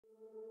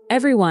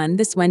Everyone,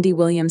 this Wendy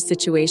Williams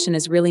situation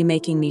is really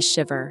making me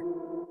shiver.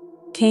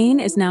 Kanye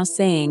is now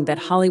saying that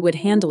Hollywood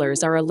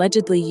handlers are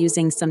allegedly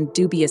using some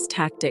dubious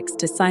tactics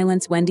to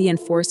silence Wendy and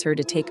force her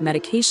to take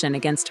medication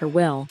against her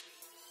will.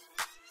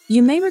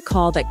 You may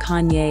recall that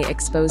Kanye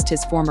exposed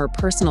his former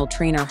personal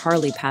trainer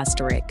Harley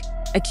Pasternak,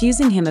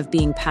 accusing him of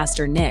being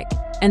Pastor Nick,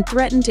 and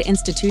threatened to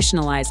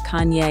institutionalize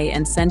Kanye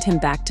and send him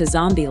back to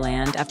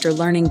Zombieland after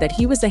learning that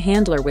he was a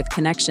handler with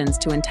connections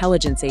to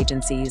intelligence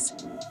agencies.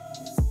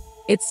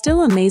 It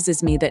still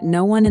amazes me that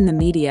no one in the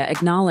media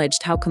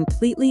acknowledged how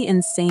completely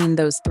insane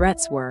those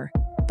threats were,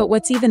 but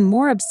what's even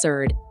more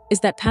absurd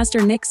is that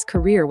Pastor Nick's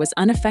career was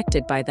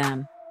unaffected by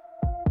them.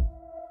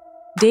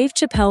 Dave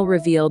Chappelle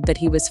revealed that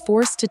he was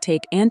forced to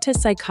take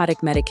antipsychotic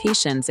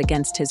medications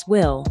against his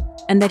will,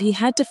 and that he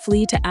had to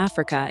flee to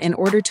Africa in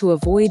order to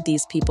avoid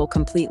these people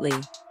completely.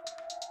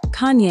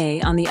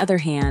 Kanye, on the other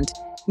hand,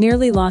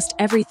 nearly lost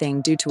everything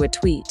due to a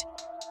tweet.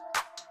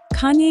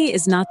 Kanye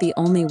is not the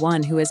only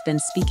one who has been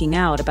speaking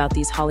out about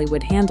these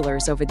Hollywood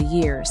handlers over the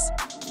years.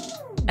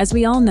 As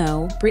we all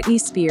know, Britney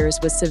Spears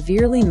was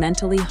severely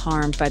mentally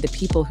harmed by the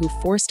people who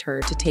forced her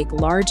to take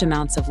large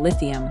amounts of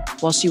lithium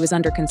while she was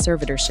under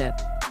conservatorship.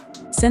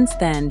 Since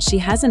then, she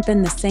hasn't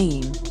been the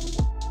same.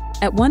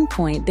 At one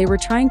point, they were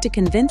trying to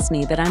convince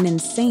me that I'm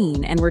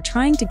insane and were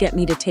trying to get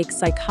me to take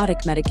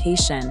psychotic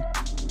medication.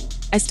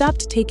 I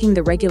stopped taking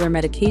the regular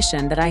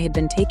medication that I had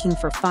been taking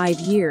for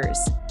 5 years.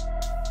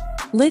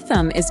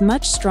 Lithium is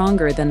much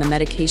stronger than the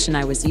medication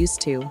I was used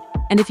to,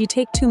 and if you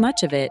take too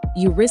much of it,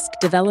 you risk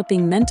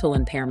developing mental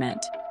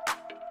impairment.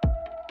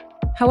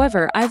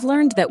 However, I've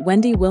learned that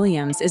Wendy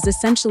Williams is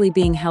essentially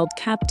being held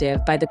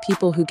captive by the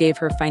people who gave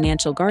her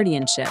financial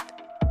guardianship.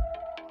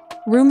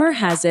 Rumor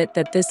has it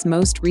that this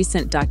most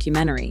recent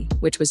documentary,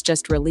 which was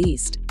just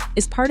released,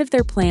 is part of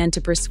their plan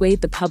to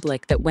persuade the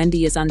public that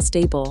Wendy is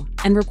unstable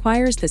and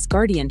requires this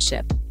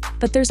guardianship,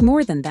 but there's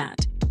more than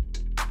that.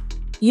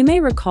 You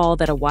may recall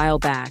that a while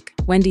back,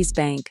 Wendy's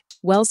bank,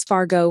 Wells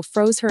Fargo,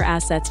 froze her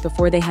assets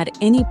before they had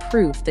any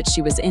proof that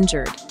she was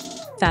injured.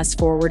 Fast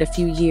forward a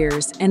few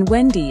years, and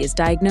Wendy is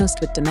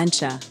diagnosed with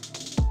dementia.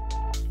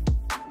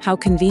 How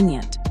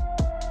convenient.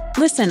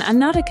 Listen, I'm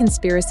not a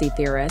conspiracy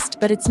theorist,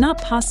 but it's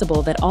not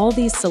possible that all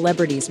these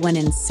celebrities went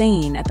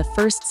insane at the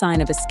first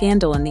sign of a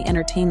scandal in the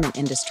entertainment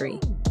industry,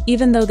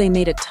 even though they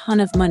made a ton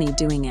of money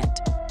doing it.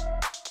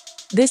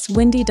 This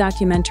Wendy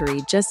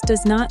documentary just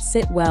does not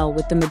sit well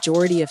with the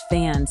majority of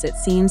fans. It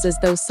seems as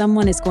though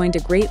someone is going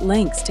to great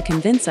lengths to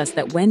convince us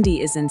that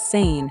Wendy is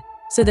insane,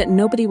 so that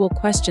nobody will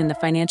question the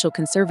financial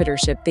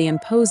conservatorship they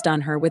imposed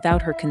on her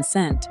without her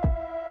consent.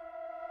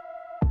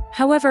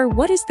 However,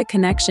 what is the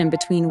connection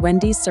between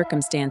Wendy's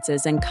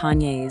circumstances and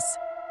Kanye's?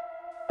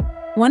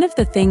 One of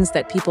the things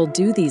that people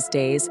do these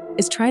days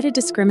is try to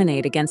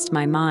discriminate against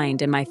my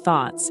mind and my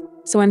thoughts,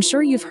 so I'm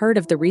sure you've heard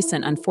of the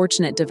recent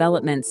unfortunate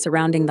developments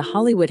surrounding the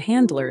Hollywood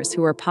handlers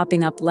who are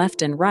popping up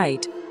left and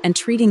right and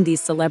treating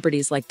these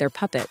celebrities like they're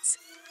puppets.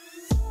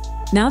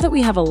 Now that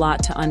we have a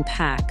lot to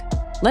unpack,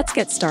 let's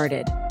get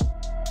started.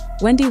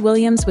 Wendy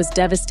Williams was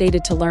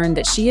devastated to learn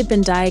that she had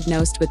been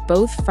diagnosed with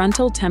both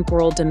frontal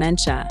temporal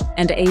dementia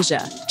and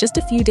ASIA just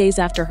a few days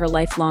after her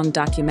lifelong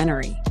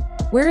documentary,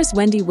 Where is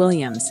Wendy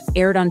Williams?,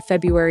 aired on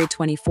February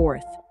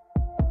 24th.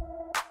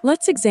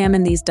 Let's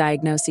examine these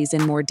diagnoses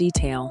in more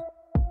detail.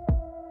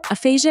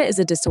 Aphasia is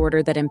a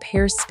disorder that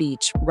impairs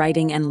speech,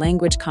 writing, and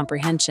language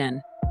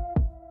comprehension.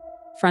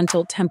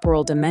 Frontal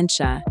temporal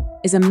dementia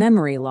is a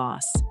memory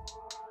loss.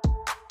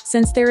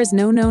 Since there is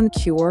no known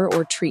cure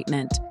or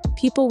treatment,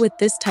 people with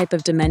this type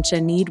of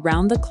dementia need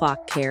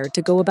round-the-clock care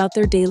to go about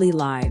their daily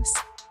lives.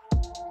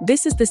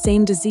 This is the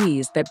same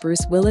disease that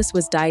Bruce Willis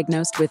was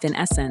diagnosed with in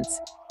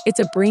essence. It's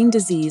a brain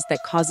disease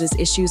that causes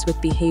issues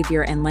with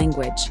behavior and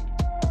language.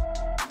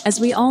 As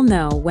we all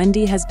know,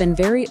 Wendy has been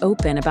very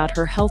open about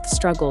her health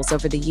struggles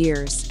over the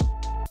years,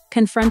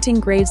 confronting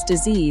Graves'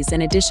 disease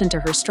in addition to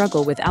her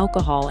struggle with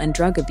alcohol and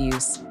drug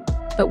abuse.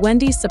 But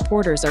Wendy's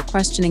supporters are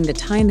questioning the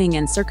timing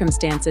and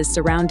circumstances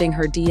surrounding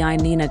her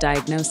DI-MINA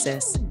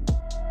diagnosis.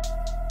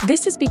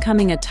 This is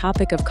becoming a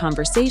topic of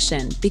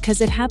conversation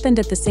because it happened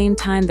at the same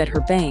time that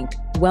her bank,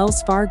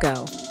 Wells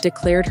Fargo,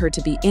 declared her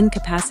to be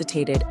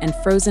incapacitated and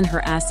frozen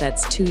her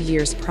assets 2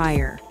 years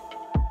prior.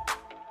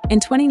 In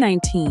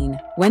 2019,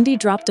 Wendy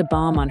dropped a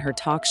bomb on her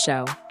talk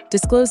show,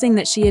 disclosing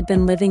that she had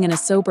been living in a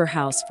sober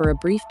house for a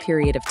brief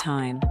period of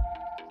time.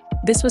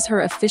 This was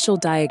her official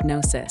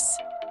diagnosis.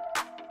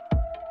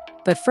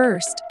 But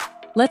first,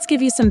 let's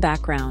give you some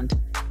background.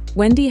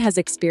 Wendy has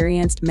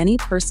experienced many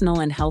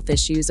personal and health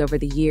issues over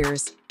the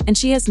years, and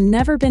she has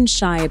never been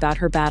shy about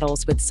her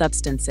battles with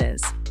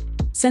substances.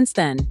 Since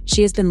then,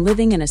 she has been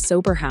living in a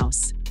sober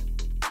house.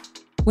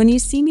 When you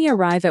see me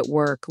arrive at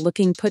work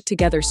looking put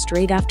together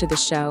straight after the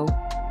show,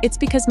 it's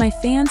because my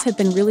fans have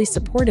been really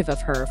supportive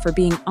of her for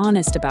being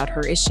honest about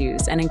her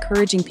issues and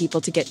encouraging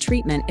people to get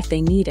treatment if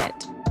they need it.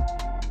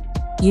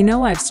 You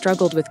know, I've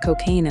struggled with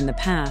cocaine in the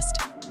past,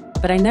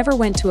 but I never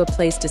went to a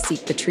place to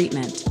seek the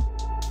treatment.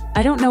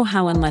 I don't know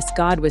how unless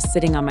God was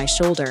sitting on my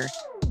shoulder,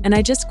 and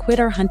I just quit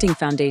our hunting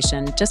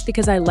foundation just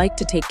because I like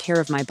to take care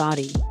of my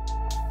body.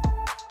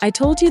 I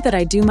told you that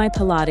I do my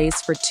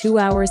Pilates for 2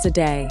 hours a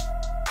day.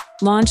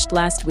 Launched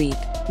last week,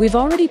 we've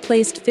already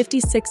placed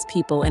 56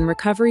 people in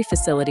recovery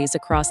facilities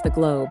across the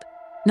globe,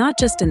 not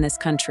just in this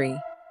country.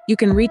 You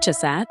can reach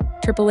us at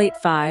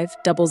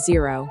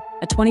 888-500,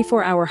 a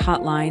 24-hour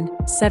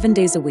hotline, 7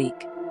 days a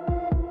week.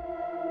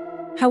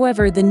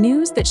 However, the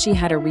news that she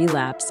had a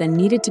relapse and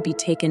needed to be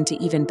taken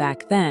to even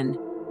back then,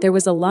 there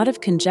was a lot of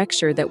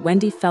conjecture that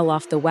Wendy fell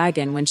off the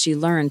wagon when she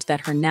learned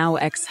that her now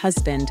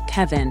ex-husband,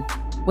 Kevin,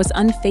 was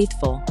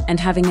unfaithful and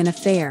having an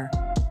affair.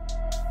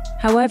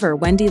 However,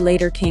 Wendy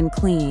later came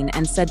clean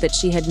and said that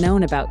she had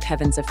known about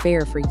Kevin's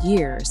affair for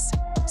years.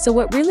 So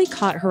what really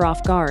caught her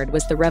off guard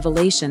was the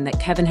revelation that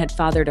Kevin had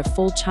fathered a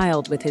full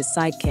child with his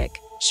sidekick,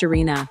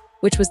 Sharina,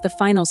 which was the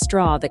final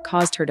straw that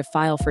caused her to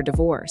file for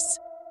divorce.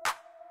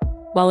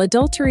 While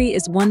adultery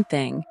is one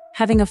thing,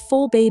 having a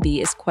full baby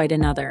is quite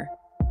another.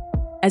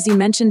 As you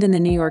mentioned in the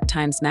New York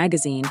Times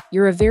Magazine,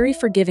 you're a very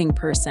forgiving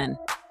person.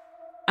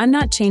 I'm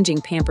not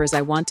changing Pampers,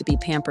 I want to be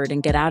pampered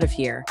and get out of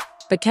here,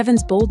 but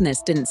Kevin's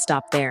boldness didn't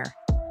stop there.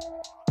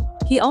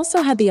 He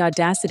also had the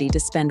audacity to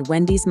spend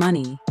Wendy's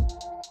money.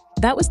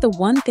 That was the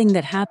one thing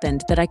that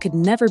happened that I could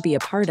never be a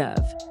part of.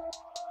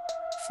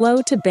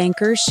 Flow to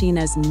banker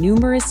Sheena's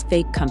numerous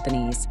fake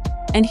companies.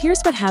 And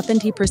here's what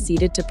happened: he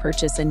proceeded to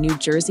purchase a New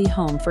Jersey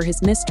home for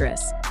his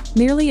mistress,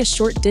 merely a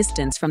short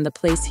distance from the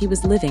place he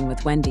was living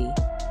with Wendy.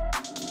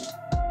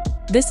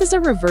 This is a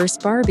reverse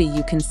Barbie.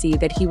 You can see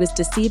that he was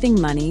deceiving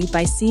money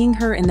by seeing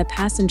her in the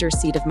passenger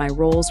seat of my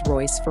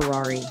Rolls-Royce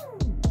Ferrari.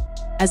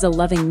 As a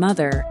loving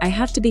mother, I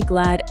have to be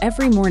glad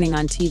every morning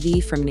on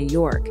TV from New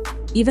York,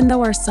 even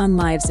though our son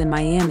lives in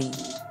Miami.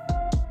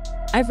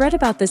 I've read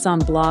about this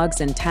on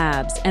blogs and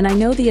tabs, and I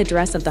know the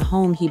address of the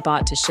home he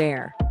bought to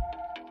share.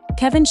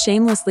 Kevin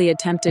shamelessly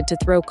attempted to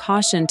throw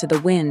caution to the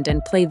wind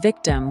and play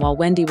victim while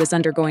Wendy was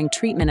undergoing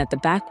treatment at the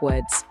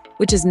backwoods,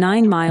 which is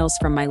 9 miles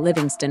from my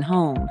Livingston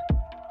home.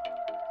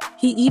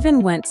 He even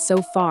went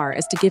so far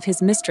as to give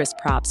his mistress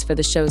props for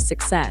the show's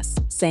success,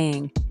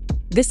 saying,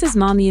 "This is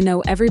Mom, you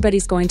know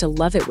everybody's going to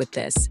love it with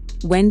this.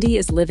 Wendy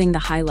is living the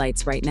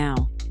highlights right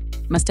now."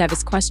 Must have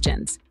his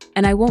questions,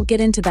 and I won't get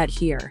into that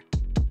here.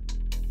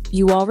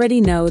 You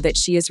already know that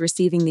she is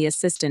receiving the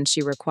assistance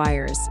she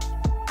requires,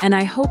 and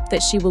I hope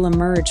that she will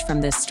emerge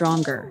from this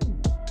stronger.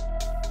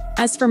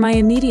 As for my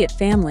immediate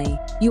family,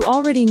 you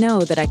already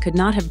know that I could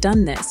not have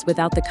done this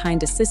without the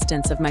kind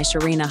assistance of my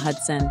Sharina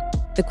Hudson,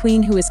 the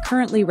queen who is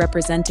currently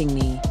representing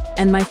me,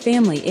 and my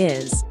family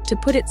is, to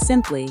put it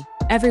simply,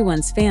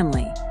 everyone's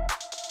family.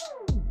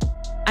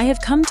 I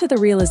have come to the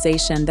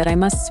realization that I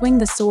must swing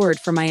the sword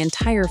for my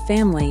entire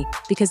family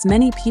because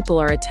many people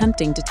are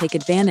attempting to take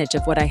advantage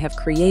of what I have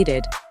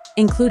created,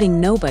 including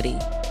nobody,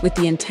 with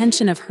the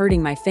intention of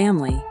hurting my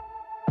family.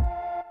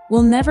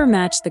 Will never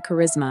match the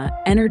charisma,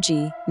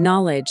 energy,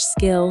 knowledge,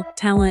 skill,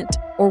 talent,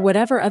 or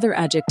whatever other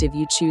adjective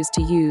you choose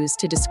to use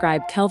to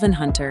describe Kelvin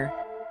Hunter,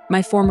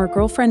 my former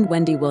girlfriend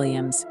Wendy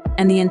Williams,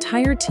 and the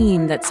entire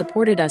team that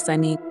supported us.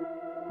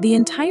 The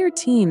entire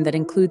team that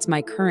includes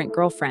my current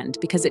girlfriend,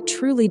 because it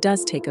truly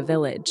does take a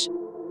village.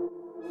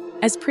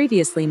 As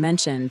previously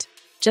mentioned,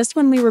 just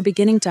when we were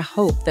beginning to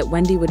hope that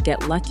Wendy would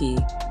get lucky,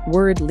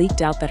 word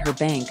leaked out that her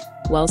bank,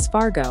 Wells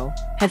Fargo,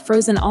 had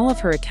frozen all of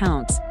her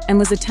accounts and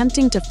was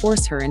attempting to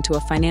force her into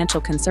a financial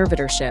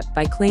conservatorship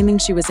by claiming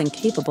she was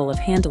incapable of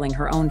handling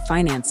her own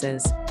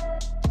finances.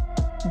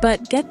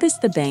 But get this,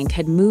 the bank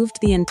had moved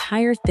the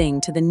entire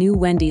thing to the new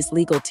Wendy's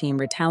legal team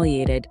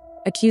retaliated,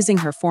 accusing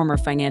her former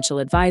financial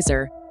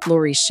advisor,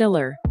 Lori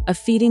Schiller, of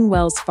feeding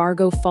Wells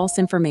Fargo false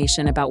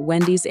information about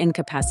Wendy's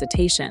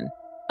incapacitation,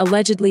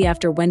 allegedly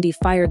after Wendy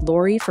fired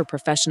Lori for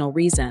professional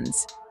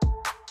reasons.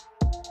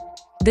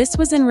 This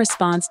was in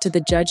response to the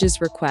judge's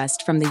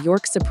request from the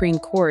York Supreme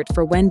Court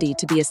for Wendy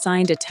to be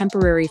assigned a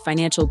temporary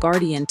financial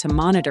guardian to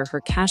monitor her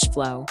cash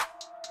flow.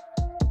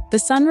 The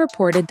Sun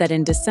reported that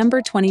in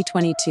December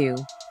 2022,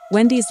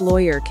 Wendy's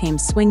lawyer came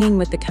swinging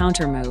with the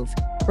countermove,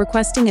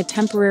 requesting a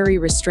temporary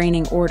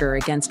restraining order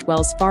against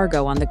Wells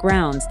Fargo on the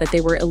grounds that they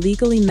were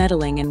illegally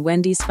meddling in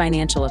Wendy's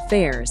financial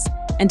affairs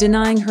and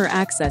denying her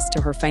access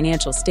to her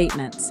financial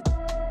statements.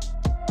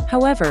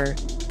 However,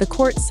 the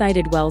court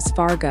cited Wells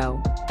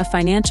Fargo, a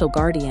financial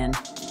guardian,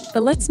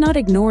 but let's not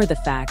ignore the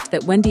fact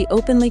that Wendy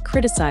openly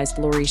criticized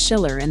Lori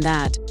Schiller and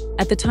that,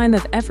 at the time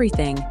of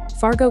everything,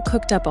 Fargo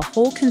cooked up a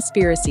whole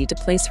conspiracy to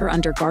place her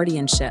under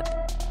guardianship.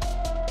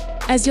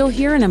 As you'll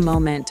hear in a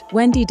moment,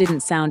 Wendy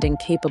didn't sound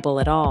incapable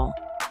at all,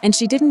 and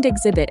she didn't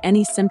exhibit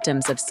any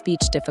symptoms of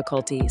speech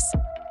difficulties.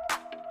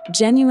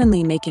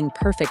 Genuinely making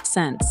perfect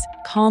sense,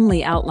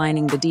 calmly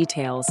outlining the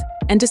details,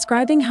 and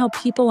describing how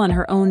people on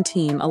her own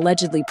team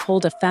allegedly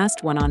pulled a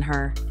fast one on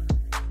her.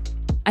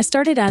 I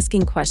started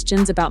asking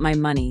questions about my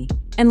money,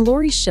 and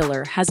Lori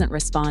Schiller hasn't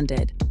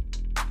responded.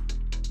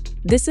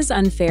 This is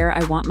unfair,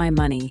 I want my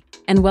money,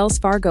 and Wells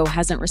Fargo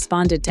hasn't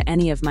responded to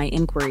any of my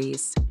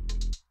inquiries.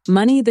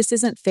 Money, this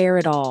isn't fair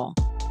at all,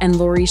 and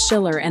Lori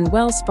Schiller and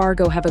Wells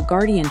Fargo have a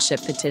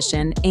guardianship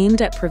petition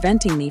aimed at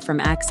preventing me from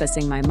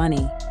accessing my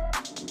money.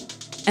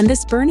 And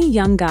this Bernie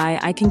young guy,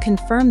 I can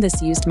confirm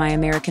this used my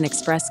American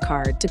Express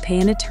card to pay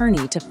an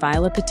attorney to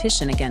file a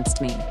petition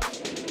against me.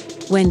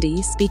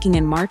 Wendy, speaking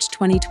in March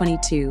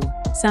 2022,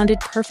 sounded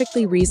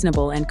perfectly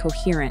reasonable and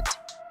coherent.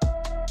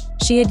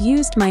 She had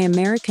used my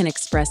American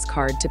Express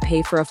card to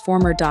pay for a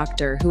former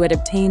doctor who had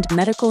obtained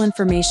medical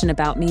information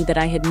about me that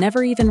I had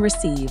never even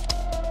received.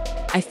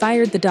 I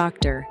fired the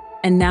doctor,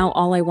 and now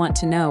all I want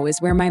to know is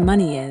where my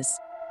money is.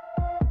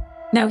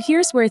 Now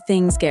here's where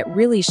things get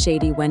really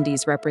shady.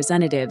 Wendy's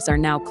representatives are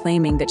now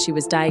claiming that she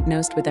was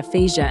diagnosed with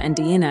aphasia and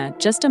dementia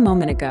just a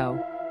moment ago.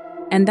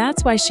 And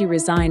that's why she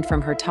resigned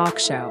from her talk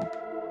show.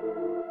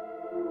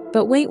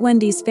 But wait,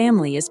 Wendy's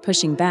family is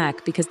pushing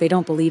back because they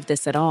don't believe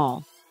this at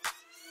all.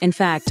 In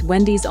fact,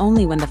 Wendy's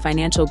only when the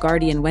financial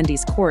guardian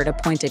Wendy's court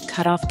appointed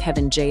cut off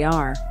Kevin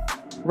Jr.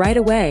 Right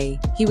away,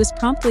 he was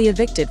promptly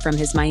evicted from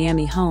his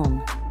Miami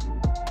home.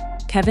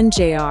 Kevin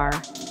Jr.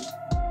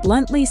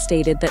 bluntly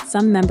stated that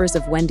some members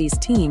of Wendy's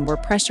team were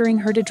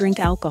pressuring her to drink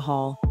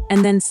alcohol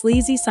and then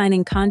sleazy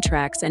signing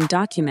contracts and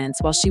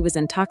documents while she was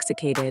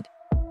intoxicated.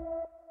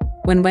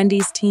 When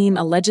Wendy's team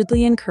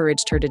allegedly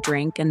encouraged her to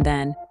drink and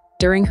then,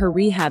 during her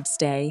rehab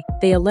stay,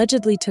 they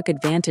allegedly took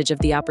advantage of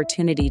the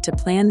opportunity to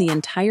plan the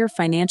entire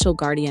financial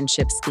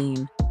guardianship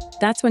scheme.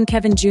 That's when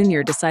Kevin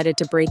Jr. decided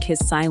to break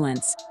his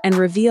silence and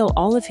reveal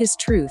all of his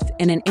truth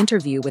in an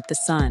interview with The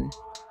Sun.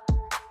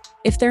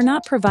 If they're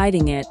not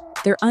providing it,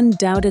 they're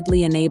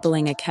undoubtedly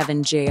enabling a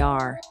Kevin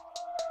Jr.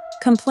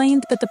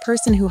 complained that the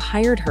person who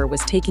hired her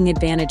was taking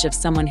advantage of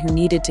someone who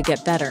needed to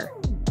get better.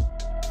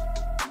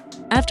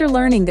 After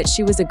learning that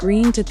she was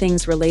agreeing to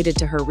things related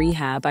to her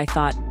rehab, I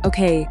thought,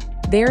 okay,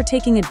 they're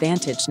taking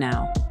advantage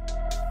now.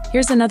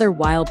 Here's another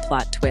wild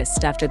plot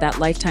twist after that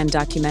Lifetime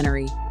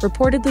documentary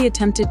reportedly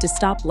attempted to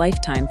stop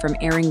Lifetime from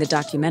airing the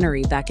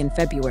documentary back in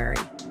February.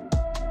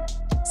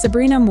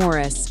 Sabrina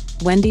Morris,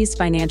 Wendy's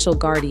financial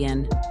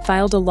guardian,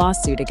 filed a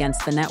lawsuit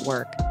against the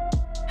network.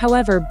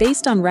 However,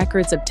 based on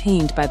records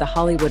obtained by The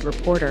Hollywood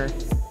Reporter,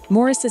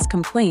 Morris's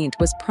complaint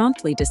was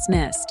promptly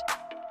dismissed.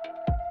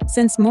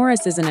 Since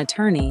Morris is an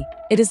attorney,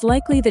 it is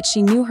likely that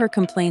she knew her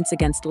complaints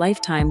against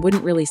Lifetime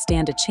wouldn't really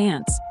stand a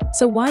chance,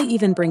 so why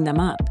even bring them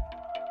up?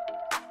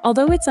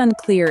 Although it's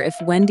unclear if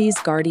Wendy's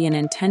guardian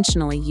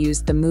intentionally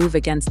used the move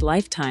against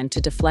Lifetime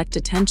to deflect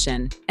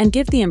attention and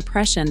give the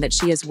impression that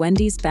she has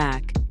Wendy's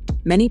back,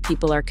 many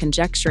people are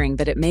conjecturing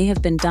that it may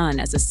have been done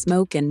as a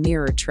smoke and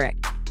mirror trick.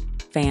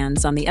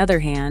 Fans, on the other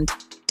hand,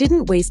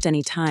 didn't waste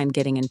any time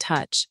getting in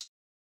touch.